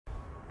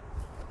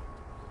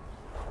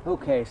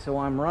Okay, so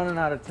I'm running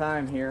out of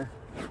time here.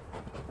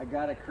 I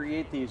gotta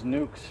create these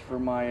nucs for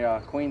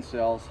my queen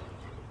cells,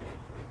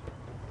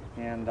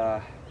 and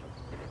I'm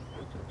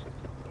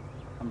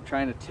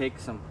trying to take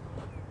some,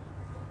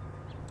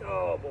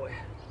 oh boy,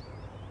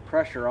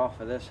 pressure off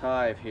of this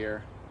hive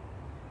here.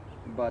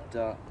 But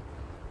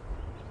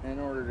in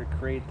order to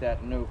create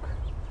that nuc,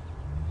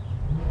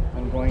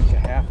 I'm going to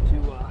have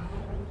to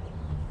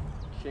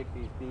shake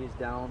these bees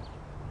down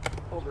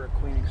over a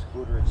queen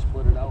excluder and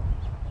split it out.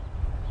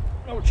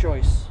 No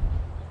choice.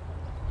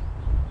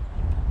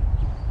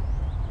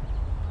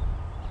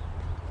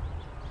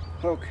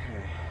 Okay.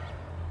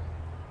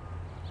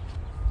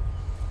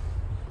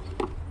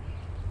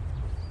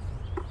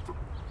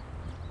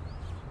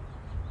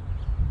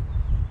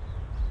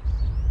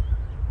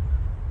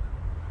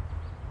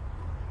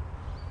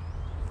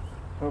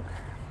 Okay.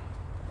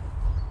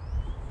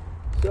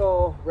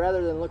 So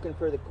rather than looking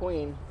for the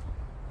queen,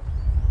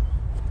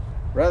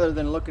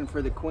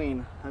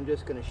 I'm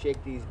just going to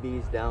shake these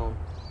bees down.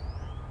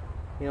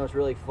 You know, it's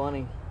really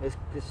funny.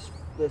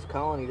 This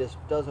colony just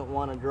doesn't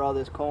want to draw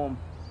this comb.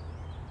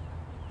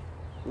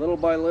 Little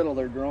by little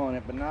they're drawing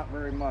it, but not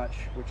very much,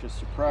 which is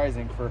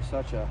surprising for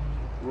such a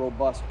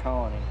robust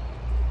colony.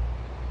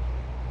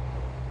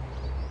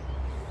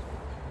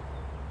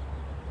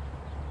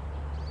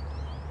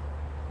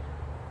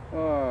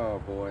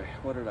 Oh boy,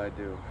 what did I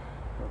do?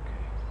 Okay,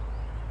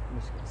 I'm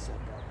just gonna set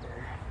that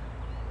there.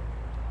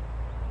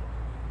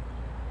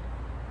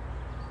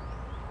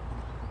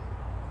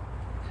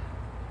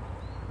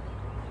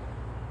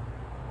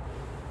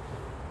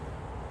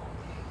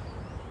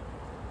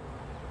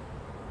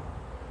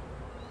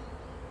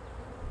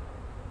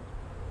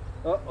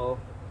 Uh-oh.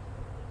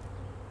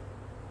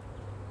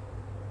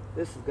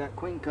 This has got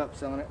queen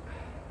cups on it.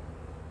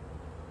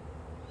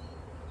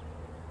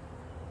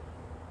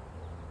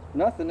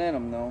 Nothing in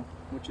them though,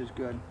 which is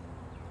good.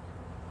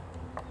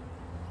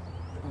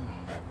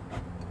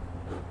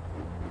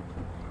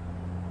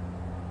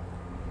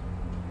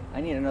 I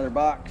need another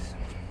box.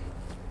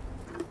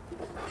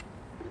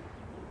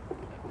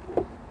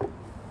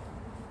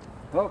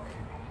 Okay.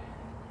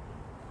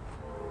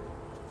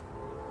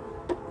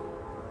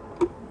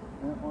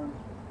 That one.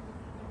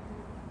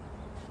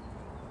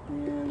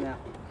 And that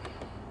one.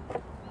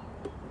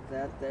 Put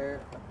that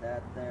there, put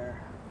that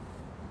there.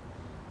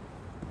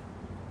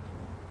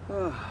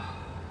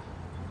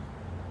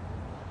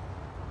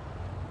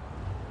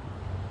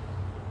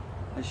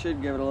 I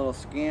should give it a little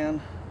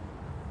scan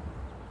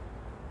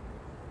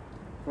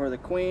for the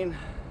queen,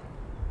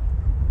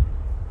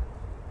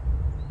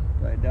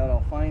 but I doubt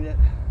I'll find it.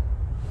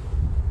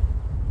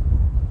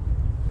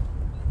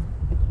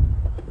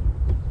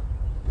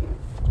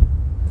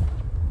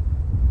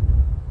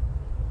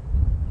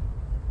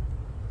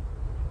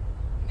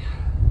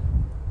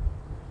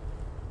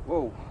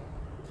 Whoa.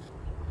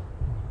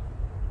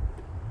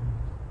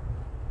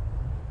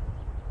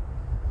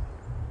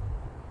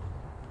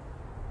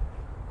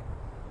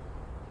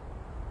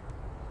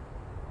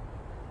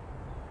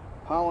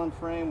 Pollen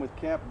frame with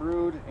cap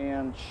brood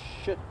and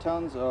shit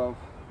tons of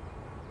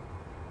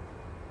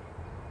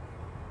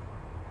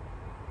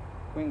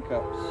queen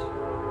cups.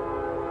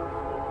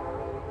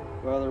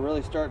 Well, they're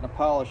really starting to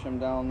polish them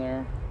down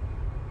there,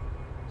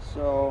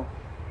 so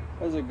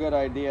it was a good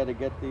idea to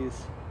get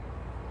this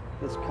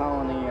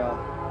colony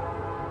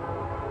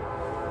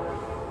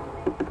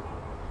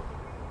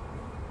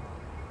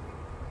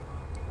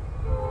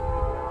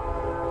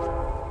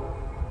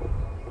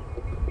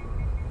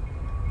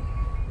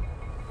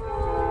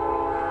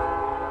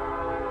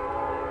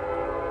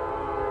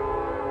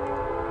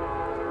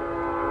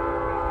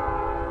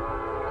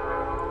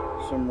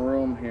some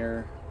room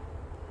here.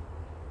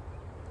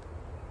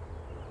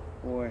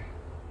 Boy,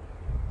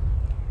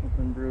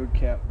 open brood,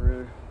 cap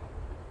brood.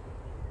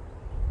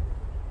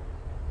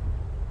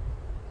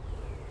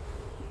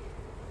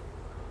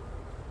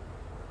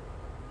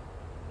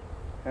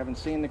 Haven't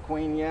seen the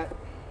queen yet.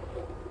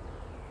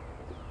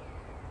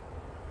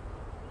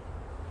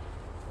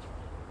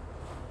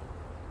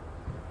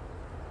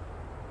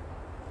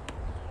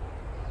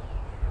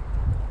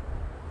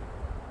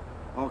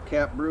 All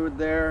cap brood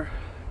there.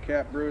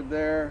 Cap brood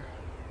there.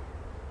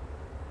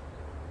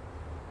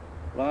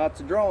 Lots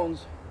of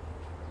drones.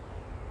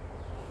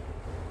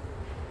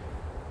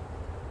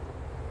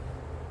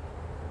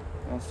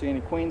 I don't see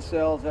any queen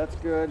cells, that's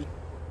good.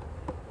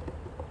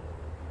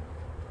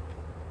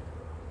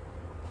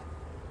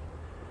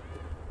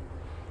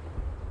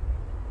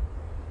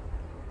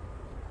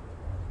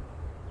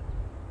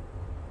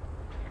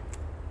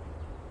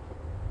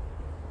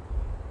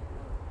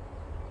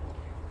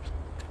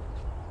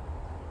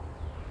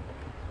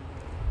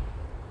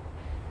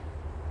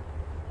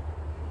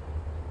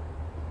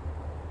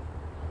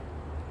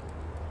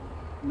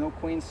 No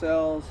queen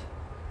cells.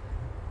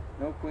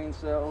 No queen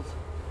cells.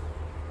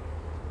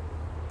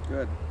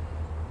 Good.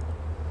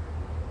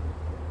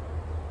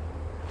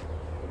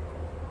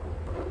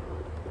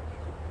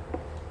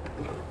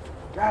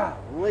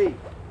 Golly.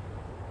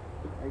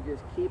 I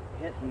just keep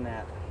hitting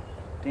that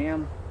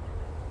damn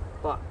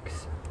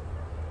box.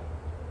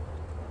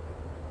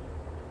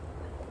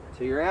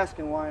 So you're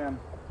asking why I'm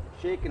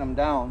shaking them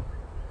down.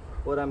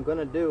 What I'm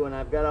gonna do, and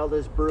I've got all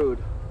this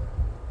brood,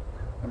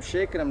 I'm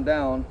shaking them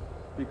down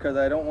because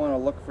I don't want to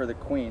look for the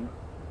queen.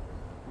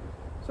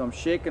 So I'm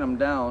shaking them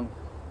down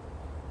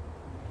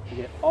to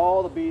get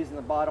all the bees in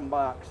the bottom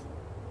box.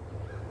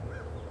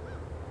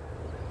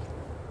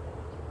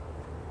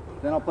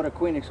 Then I'll put a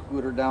queen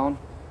excluder down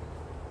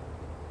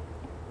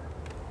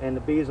and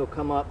the bees will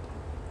come up.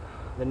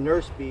 The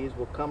nurse bees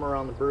will come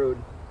around the brood.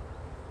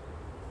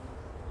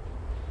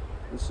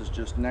 This is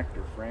just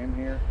nectar frame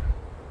here.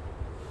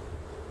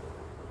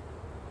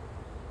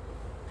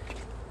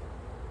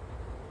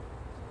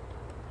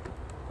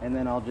 And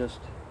then I'll just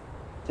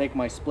take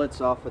my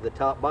splits off of the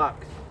top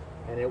box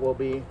and it will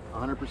be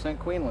 100%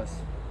 queenless,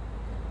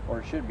 or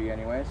it should be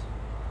anyways.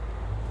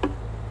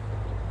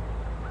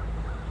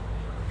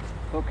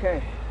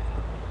 Okay,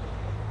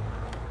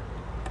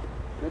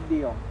 good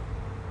deal.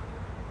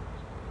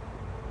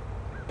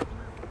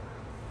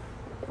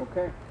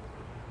 Okay,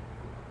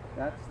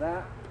 that's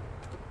that.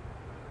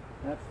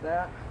 That's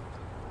that.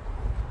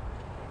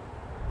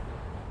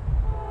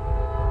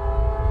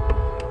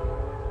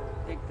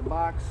 Take the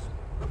box.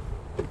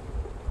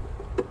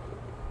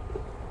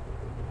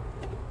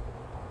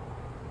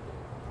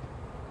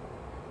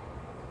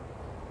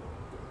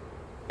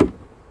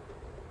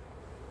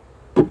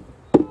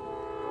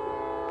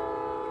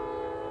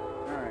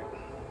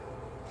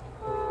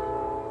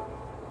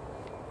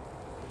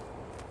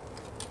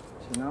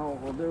 So now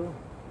what we'll do,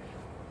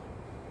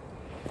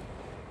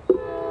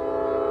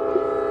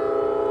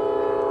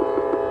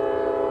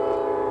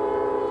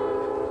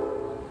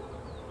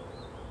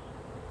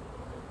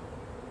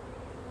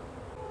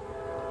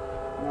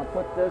 and I'll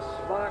put this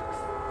box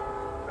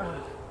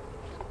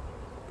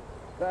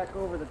back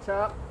over the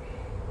top.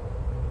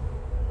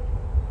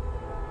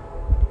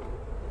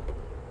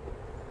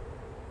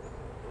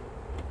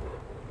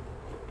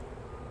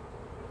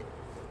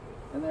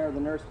 And there the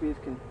nurse bees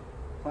can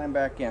climb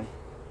back in.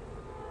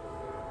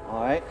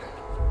 Alright,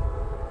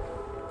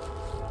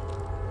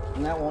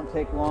 and that won't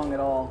take long at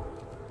all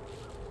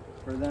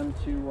for them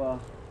to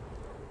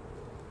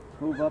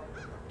move up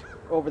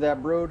over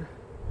that brood,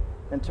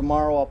 and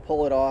tomorrow I'll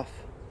pull it off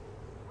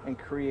and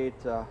create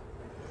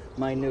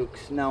my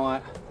nucs.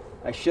 Now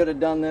I should have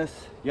done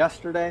this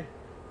yesterday,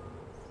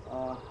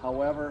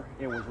 however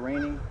it was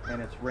raining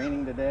and it's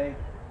raining today.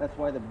 That's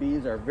why the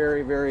bees are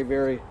very, very,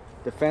 very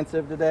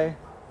defensive today.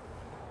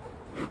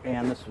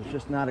 And this was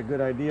just not a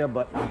good idea,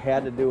 but I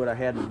had to do what I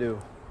had to do.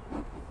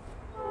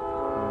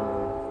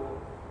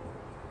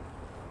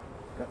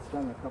 Got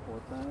stung a couple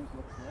of times,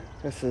 looks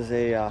like. This is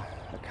a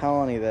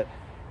colony that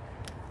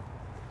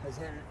has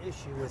had an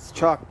issue with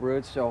chalk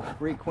brood, so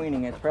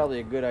requeening it's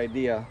probably a good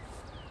idea.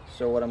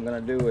 So what I'm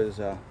going to do is,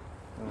 oh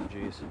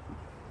geez.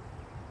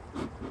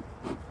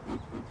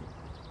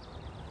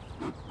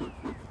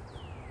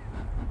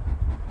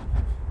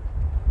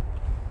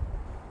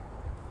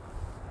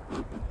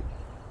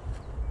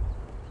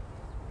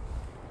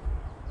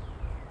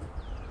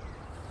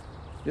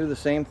 Do the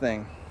same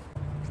thing.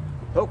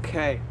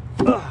 Okay.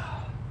 Ugh.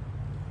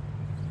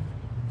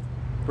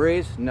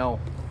 Breeze? No.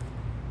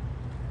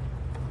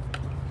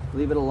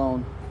 Leave it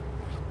alone.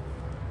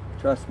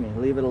 Trust me,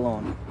 leave it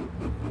alone.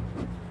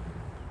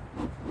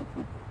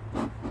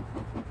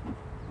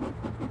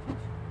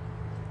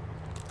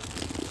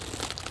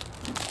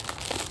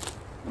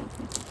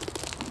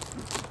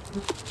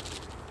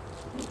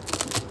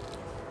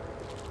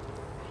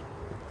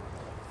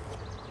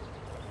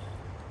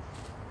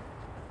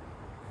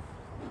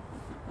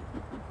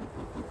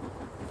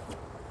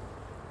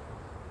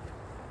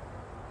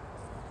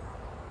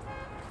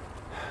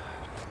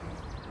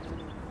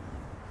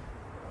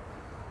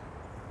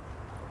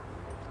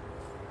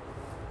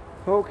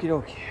 Okie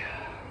dokie.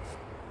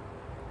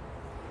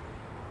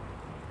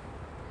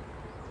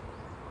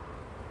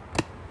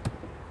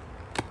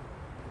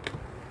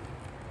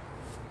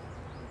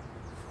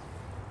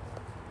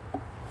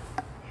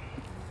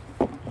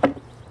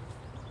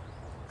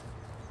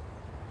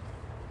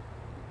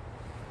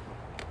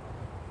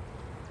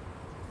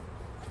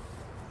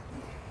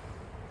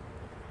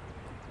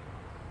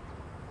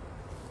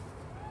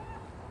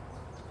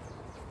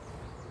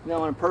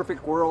 Now, in a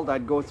perfect world,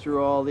 I'd go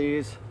through all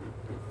these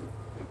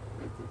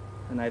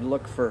and I'd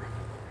look for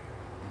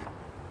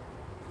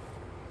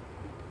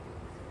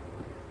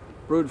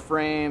brood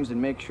frames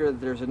and make sure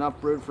that there's enough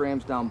brood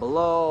frames down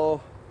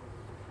below.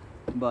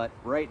 But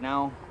right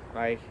now,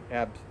 I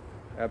have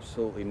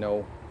absolutely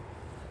no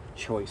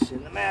choice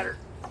in the matter.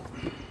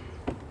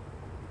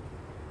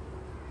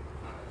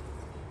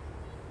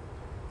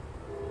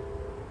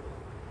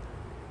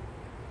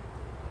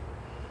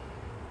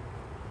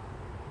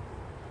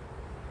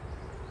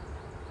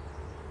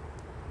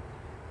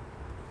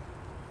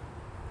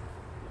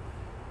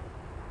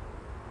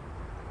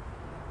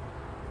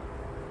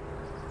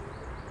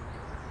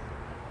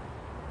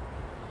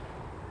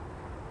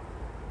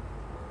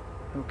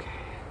 Okay.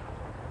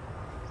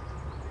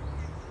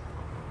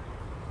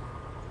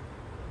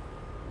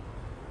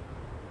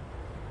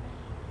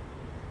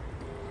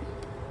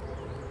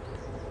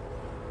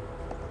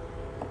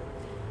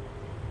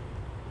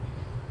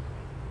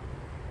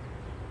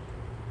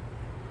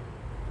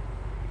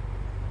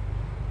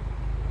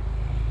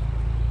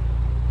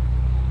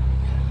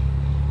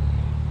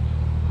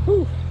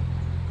 Whew.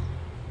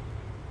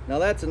 Now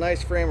that's a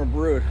nice frame of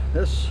brood.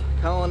 This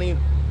colony,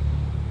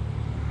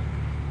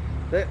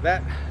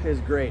 that is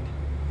great.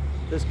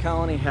 This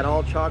colony had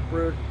all chalk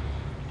brood.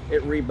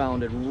 It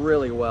rebounded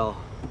really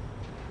well.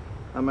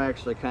 I'm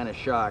actually kind of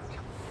shocked.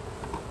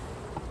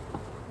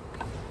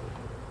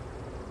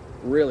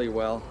 Really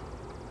well.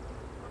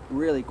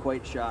 Really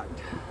quite shocked.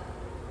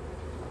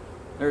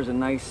 There's a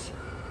nice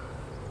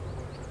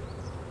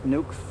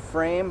nuke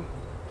frame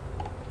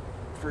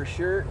for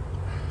sure.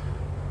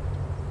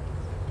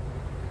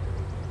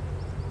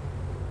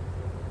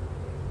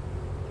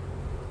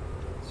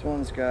 This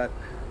one's got,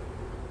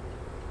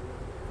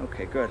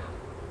 okay, good.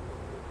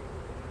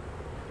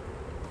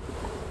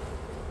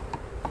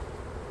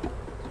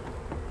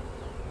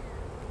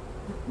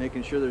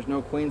 Making sure there's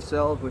no queen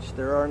cells, which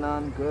there are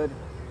none. Good.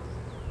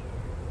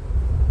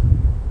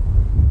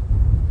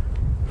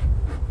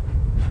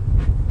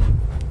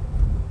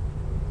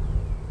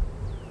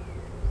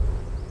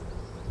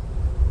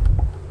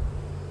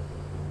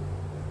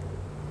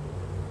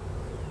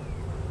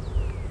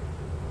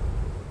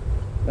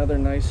 Another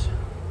nice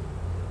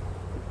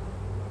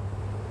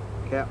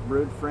cap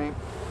brood frame.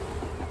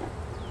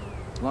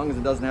 As long as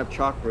it doesn't have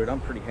chalk brood,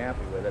 I'm pretty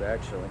happy with it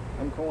actually.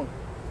 I'm going,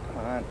 come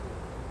on.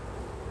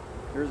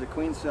 There's a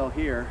queen cell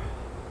here,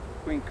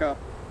 queen cup.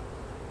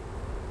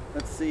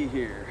 Let's see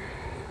here.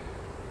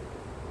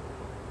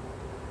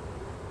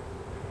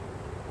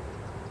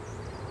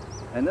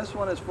 And this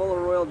one is full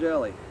of royal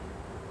jelly.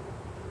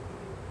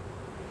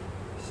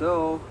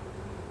 So,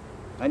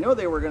 I know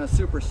they were going to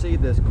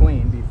supersede this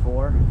queen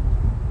before.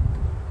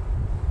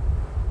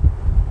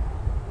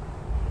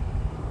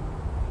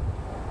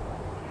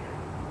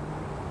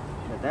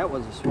 But that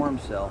was a swarm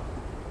cell.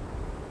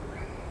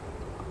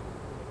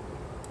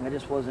 I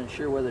just wasn't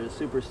sure whether the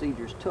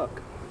superseders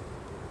took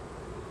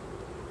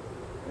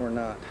or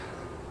not.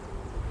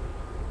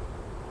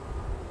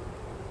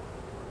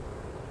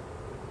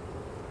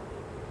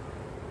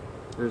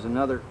 There's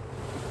another.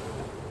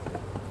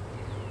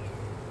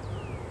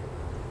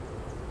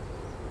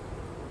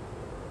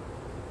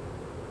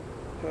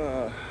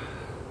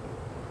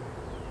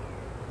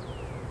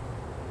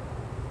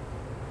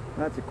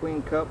 That's a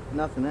queen cup,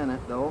 nothing in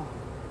it though.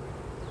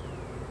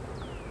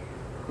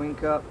 Queen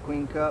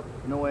cup,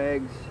 no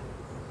eggs.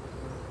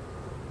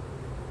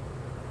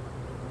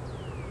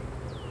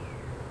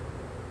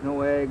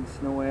 No eggs,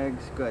 no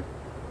eggs, good.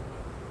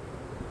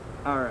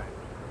 All right.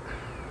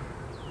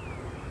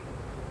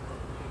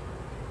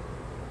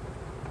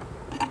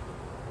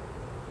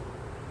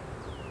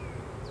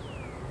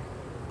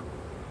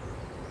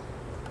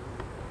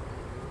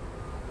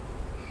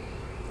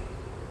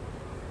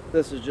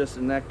 This is just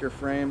a nectar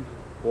frame.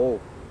 Whoa.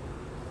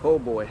 Oh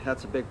boy,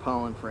 that's a big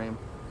pollen frame.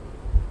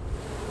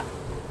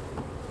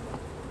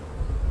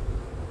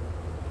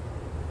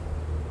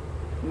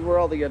 These were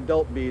all the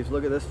adult bees.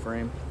 Look at this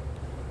frame.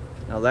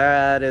 Now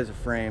that is a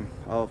frame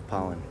of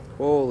pollen.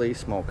 Holy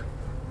smoke.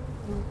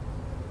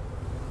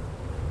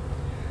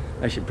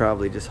 I should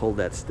probably just hold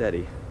that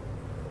steady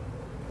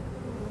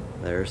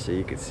there so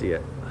you can see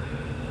it.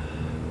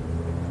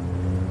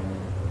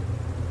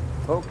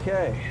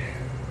 Okay.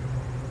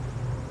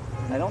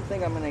 I don't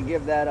think I'm going to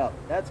give that up.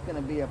 That's going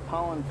to be a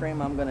pollen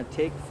frame I'm going to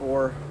take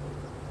for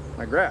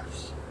my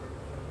grafts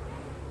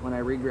when I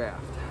regraft.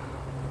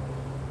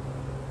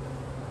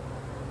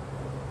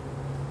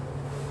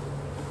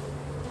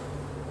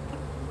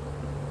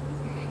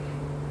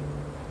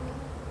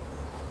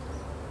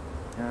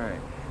 All right.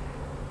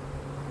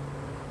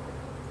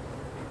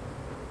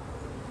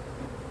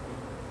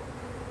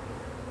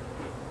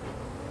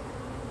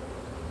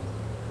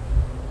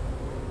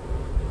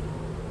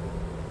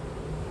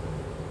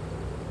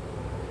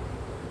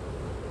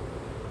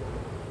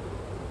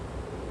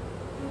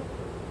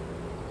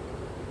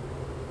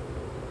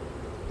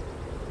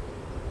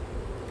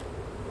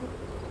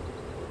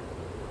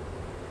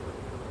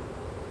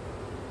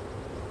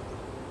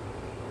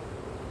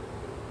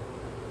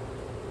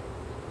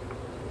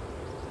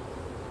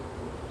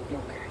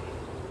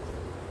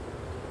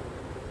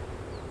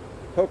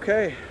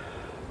 Okay.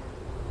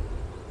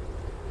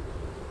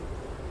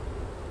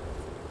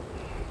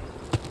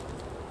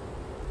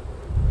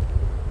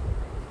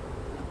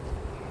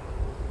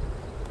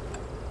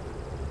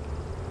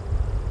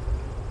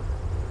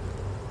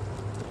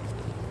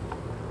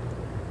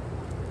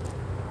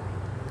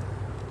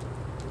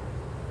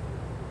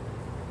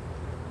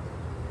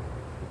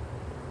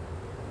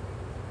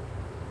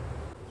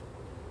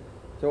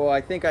 So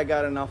I think I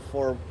got enough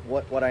for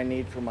what I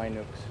need for my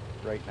nucs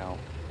right now.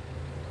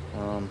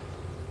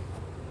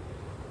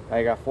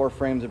 I got 4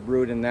 frames of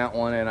brood in that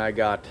one, and I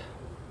got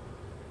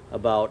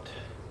about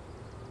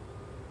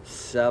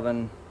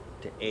 7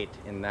 to 8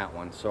 in that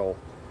one. So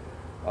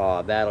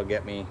that'll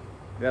get me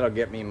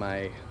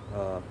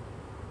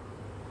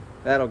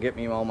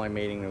all my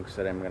mating nucs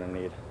that I'm gonna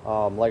need.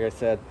 Like I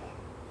said,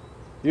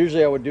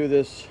 usually I would do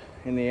this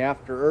in the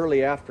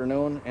early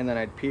afternoon, and then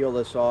I'd peel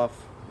this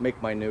off,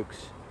 make my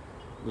nucs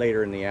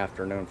later in the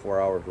afternoon, 4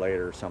 hours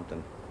later or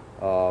something.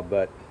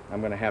 But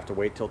I'm gonna have to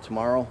wait till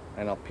tomorrow,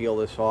 and I'll peel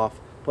this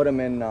off, put them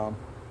in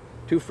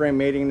 2-frame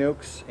mating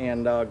nucs,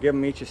 and give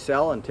them each a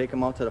cell and take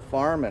them out to the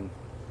farm, and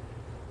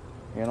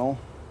you know,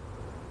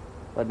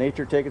 let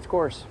nature take its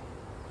course.